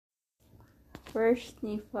First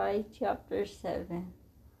Nephi chapter 7.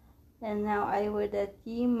 And now I would that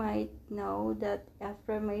ye might know that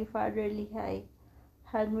after my father Lehi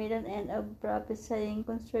had made an end of prophesying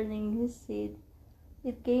concerning his seed,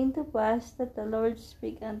 it came to pass that the Lord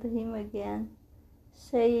spake unto him again,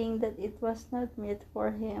 saying that it was not meet for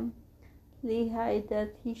him, Lehi,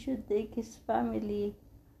 that he should take his family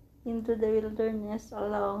into the wilderness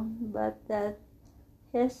alone, but that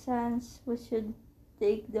his sons should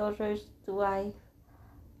take daughters to wife,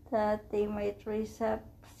 that they might raise up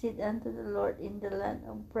seed unto the Lord in the land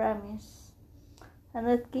of promise. And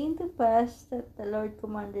it came to pass that the Lord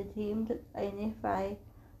commanded him that I, Nephi,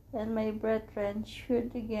 and my brethren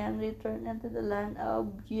should again return unto the land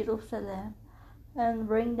of Jerusalem, and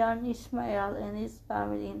bring down Ishmael and his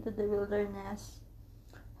family into the wilderness.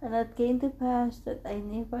 And it came to pass that I,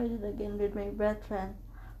 Nephi, did again with my brethren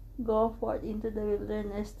go forth into the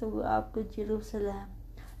wilderness to go up to Jerusalem.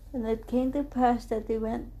 And it came to pass that they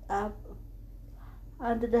went up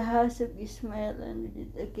unto the house of Ishmael, and we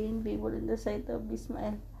did again favor in the sight of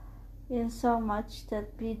Ishmael, insomuch that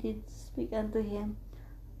we did speak unto him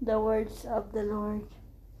the words of the Lord.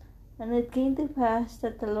 And it came to pass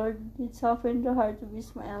that the Lord did soften the heart of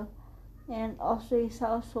Ishmael, and also his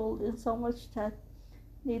household, insomuch that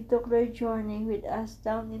they took their journey with us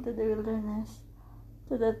down into the wilderness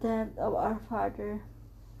to the tent of our father.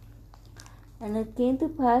 And it came to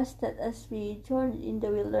pass that as we journeyed in the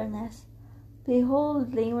wilderness,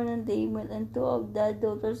 behold, Laman and Damon, and two of the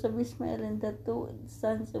daughters of Ishmael, and the two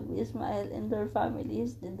sons of Ishmael, and their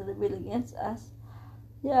families, did rebel against us,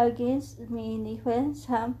 against me, Nephi and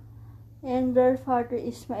Sam, and their father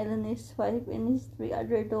Ishmael and his wife, and his three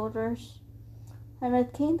other daughters. And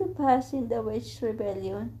it came to pass in the which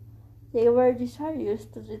rebellion, they were desirous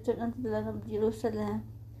to return unto the land of Jerusalem.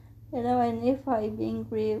 And now my Nephi, being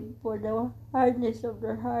grieved for the hardness of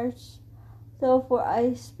their hearts, therefore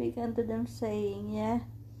I speak unto them, saying, Yea,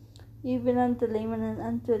 even unto Laman and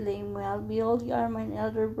unto Lemuel, behold, ye are mine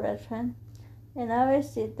elder brethren, and now I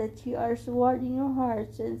see that ye are so hard in your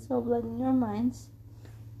hearts, and so blind in your minds,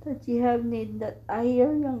 that ye have need that I,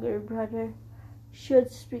 your younger brother,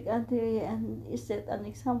 should speak unto you, and is set an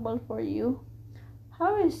example for you.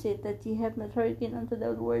 How is it that ye have not hearkened unto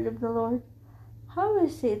the word of the Lord? How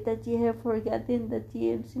is it that ye have forgotten that ye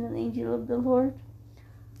have seen an angel of the Lord?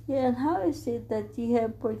 Yea, and how is it that ye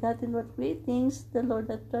have forgotten what great things the Lord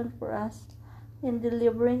hath done for us, in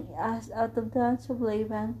delivering us out of the hands of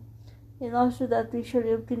Laban, and also that we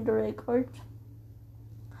shall obtain the record?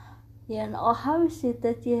 Yea, and how is it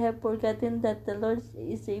that ye have forgotten that the Lord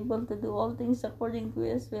is able to do all things according to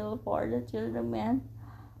his will for the children of men?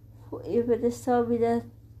 For if it is so be that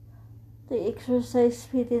they exercise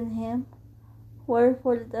faith in him,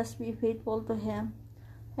 wherefore let us be faithful to him.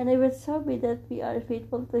 And if it so be that we are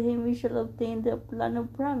faithful to him, we shall obtain the land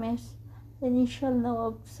of promise, and ye shall know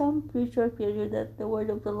of some future period that the word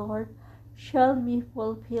of the Lord shall be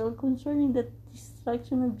fulfilled concerning the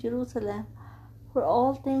destruction of Jerusalem. For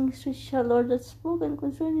all things which the Lord hath spoken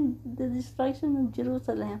concerning the destruction of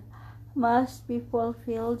Jerusalem must be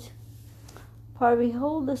fulfilled. For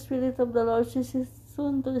behold, the Spirit of the Lord is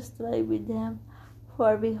soon to strive with them.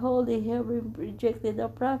 For behold, they have rejected the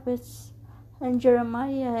prophets, and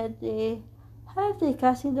Jeremiah have they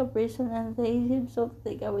cast into prison, and they himself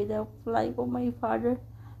take away the life of my father,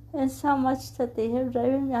 and so much that they have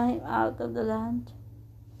driven him out of the land.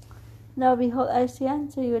 Now behold, I say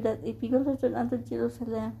unto you that if ye will return unto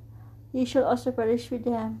Jerusalem, ye shall also perish with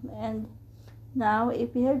them. And now,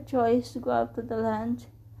 if ye have choice to go up to the land,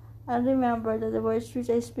 and remember that the words which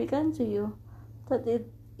I speak unto you, that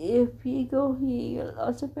if ye go, ye will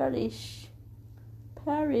also perish.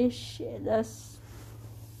 Thus,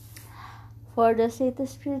 for thus saith the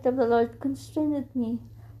Spirit of the Lord constrained me,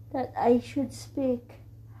 that I should speak.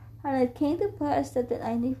 And it came to pass that when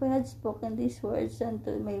I, Nephi, had spoken these words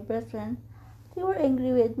unto my brethren, they were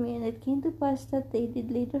angry with me, and it came to pass that they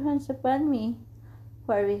did lay their hands upon me.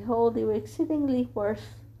 For behold, they were exceedingly forced,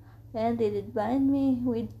 and they did bind me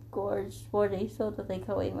with cords, for they sought to take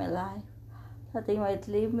away my life, that they might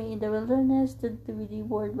leave me in the wilderness to be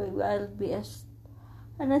devoured by wild beasts.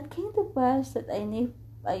 And it came to pass that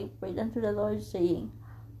I prayed unto the Lord, saying,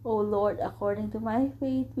 O Lord, according to my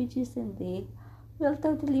faith which is in thee, wilt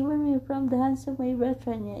thou deliver me from the hands of my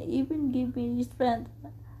brethren, yea, even give me strength,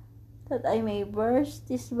 that I may burst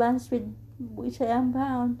these bands with which I am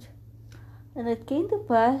bound. And it came to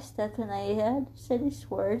pass that when I had said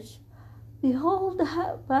these words, behold,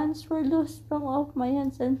 the bands were loosed from off my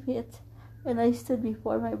hands and feet, and I stood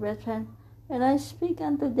before my brethren, and I spake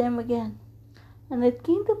unto them again. And it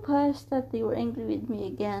came to pass that they were angry with me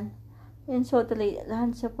again, and sought to lay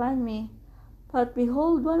hands upon me, But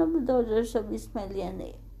behold, one of the daughters of Ismael,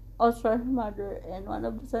 and also her mother, and one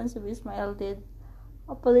of the sons of Ismael did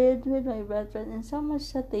plead with my brethren,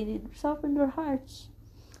 insomuch that they did soften their hearts,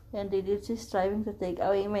 and they did cease striving to take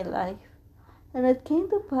away my life. And it came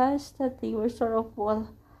to pass that they were sorrowful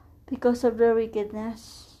because of their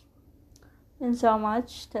wickedness,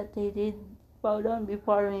 insomuch that they did bow down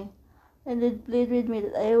before me, and did plead with me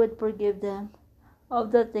that I would forgive them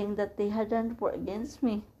of the thing that they had done against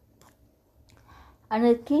me. And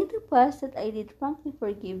it came to pass that I did frankly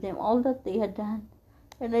forgive them all that they had done,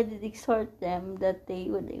 and I did exhort them that they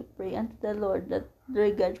would pray unto the Lord that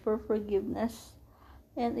their God for forgiveness.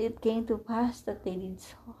 And it came to pass that they did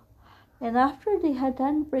so. And after they had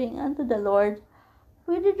done praying unto the Lord,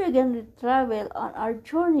 we did again travel on our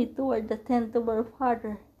journey toward the tent of our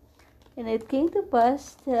father. And it came to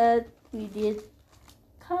pass that we did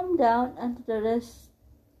come down unto the rest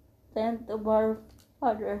tent of our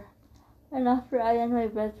father. And after I and my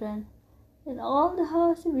brethren, and all the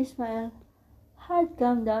house of Ismael, had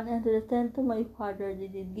come down unto the tent of my father, they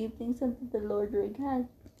did give thanks unto the Lord their God,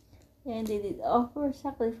 and they did offer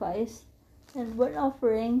sacrifice and burnt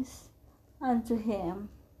offerings unto him.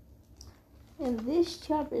 In this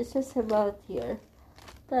chapter it says about here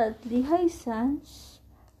that Lehi's sons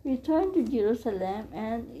returned to Jerusalem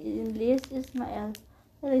and enlist Ismael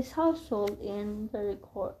and his household in their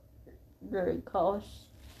cause.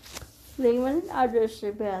 Laman and others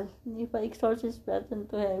rebelled. Nephi exhorts his brethren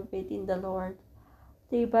to have faith in the Lord.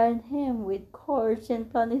 They bind him with cords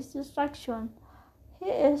and plan his destruction. He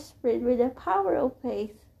is freed with the power of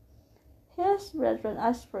faith. His brethren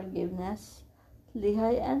ask forgiveness.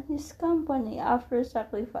 Lehi and his company offer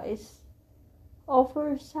sacrifice and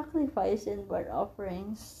burnt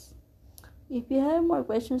offerings. If you have more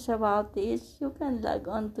questions about this, you can log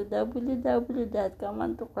on to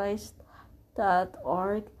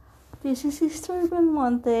www.comeontochrist.org. This is Sister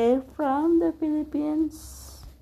Belmonte from the Philippines.